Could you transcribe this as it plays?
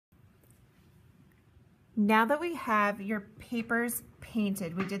Now that we have your papers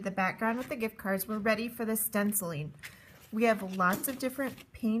painted, we did the background with the gift cards, we're ready for the stenciling. We have lots of different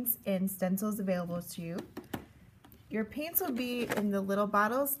paints and stencils available to you. Your paints will be in the little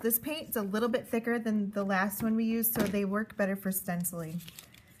bottles. This paint is a little bit thicker than the last one we used, so they work better for stenciling.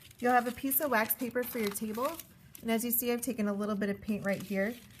 You'll have a piece of wax paper for your table, and as you see, I've taken a little bit of paint right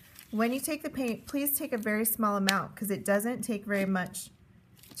here. When you take the paint, please take a very small amount because it doesn't take very much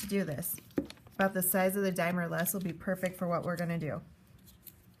to do this. About the size of the dime or less will be perfect for what we're going to do.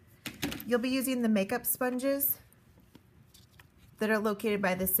 You'll be using the makeup sponges that are located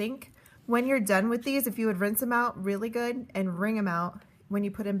by the sink. When you're done with these, if you would rinse them out really good and wring them out, when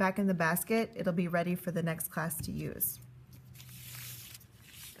you put them back in the basket, it'll be ready for the next class to use.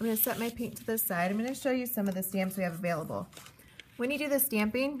 I'm going to set my paint to the side. I'm going to show you some of the stamps we have available. When you do the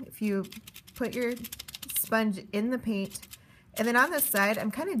stamping, if you put your sponge in the paint, and then on the side, I'm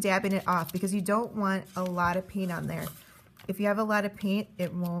kind of dabbing it off because you don't want a lot of paint on there. If you have a lot of paint,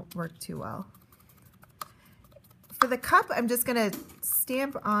 it won't work too well. For the cup, I'm just going to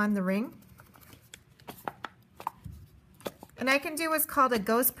stamp on the ring. And I can do what's called a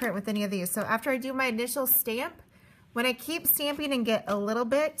ghost print with any of these. So after I do my initial stamp, when I keep stamping and get a little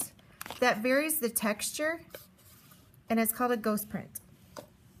bit, that varies the texture, and it's called a ghost print.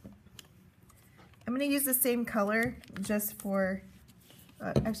 I'm going to use the same color just for,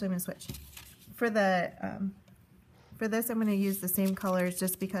 actually I'm going to switch. For this, I'm going to use the same colors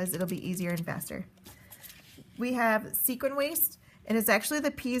just because it'll be easier and faster. We have sequin waste, and it's actually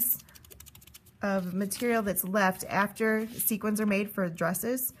the piece of material that's left after sequins are made for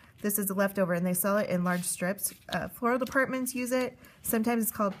dresses. This is the leftover, and they sell it in large strips. Floral departments use it. Sometimes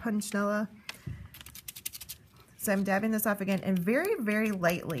it's called punchnella. So I'm dabbing this off again, and very, very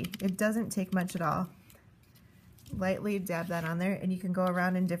lightly. It doesn't take much at all. Lightly dab that on there, and you can go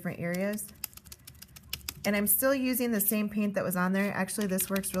around in different areas. And I'm still using the same paint that was on there. Actually, this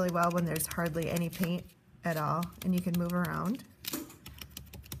works really well when there's hardly any paint at all, and you can move around.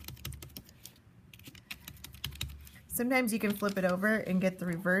 Sometimes you can flip it over and get the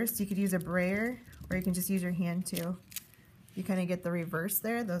reverse. You could use a brayer, or you can just use your hand too. You kind of get the reverse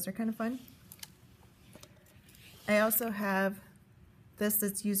there. Those are kind of fun. I also have this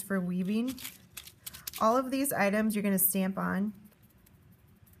that's used for weaving. All of these items you're going to stamp on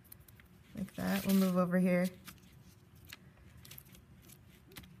like that. We'll move over here.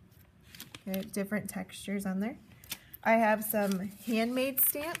 Okay, different textures on there. I have some handmade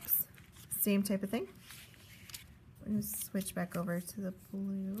stamps, same type of thing. I'm going to switch back over to the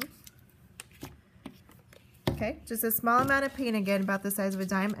blue. Okay, just a small amount of paint again, about the size of a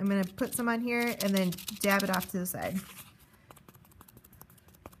dime. I'm going to put some on here and then dab it off to the side.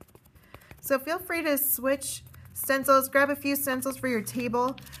 So feel free to switch stencils, grab a few stencils for your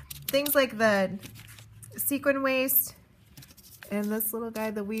table. Things like the sequin waste and this little guy,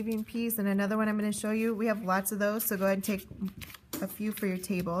 the weaving piece, and another one I'm going to show you. We have lots of those, so go ahead and take a few for your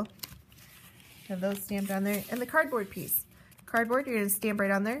table. Have those stamped on there. And the cardboard piece. Cardboard, you're going to stamp right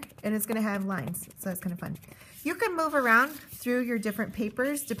on there, and it's going to have lines, so that's kind of fun. You can move around through your different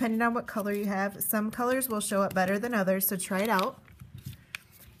papers depending on what color you have. Some colors will show up better than others, so try it out.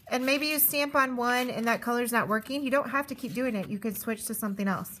 And maybe you stamp on one and that color's not working. You don't have to keep doing it. You could switch to something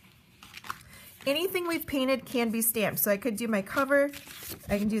else. Anything we've painted can be stamped, so I could do my cover,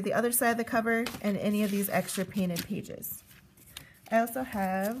 I can do the other side of the cover, and any of these extra painted pages. I also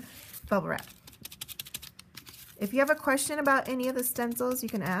have bubble wrap. If you have a question about any of the stencils, you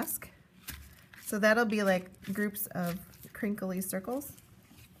can ask. So that'll be like groups of crinkly circles.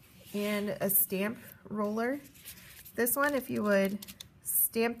 And a stamp roller. This one, if you would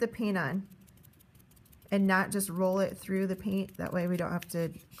stamp the paint on and not just roll it through the paint, that way we don't have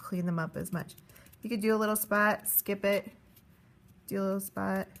to clean them up as much. You could do a little spot, skip it, do a little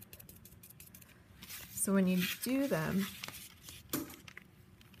spot. So when you do them,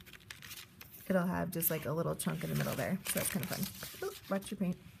 it'll have just like a little chunk in the middle there. So that's kind of fun. Ooh, watch your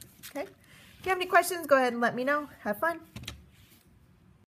paint. Okay. If you have any questions, go ahead and let me know. Have fun.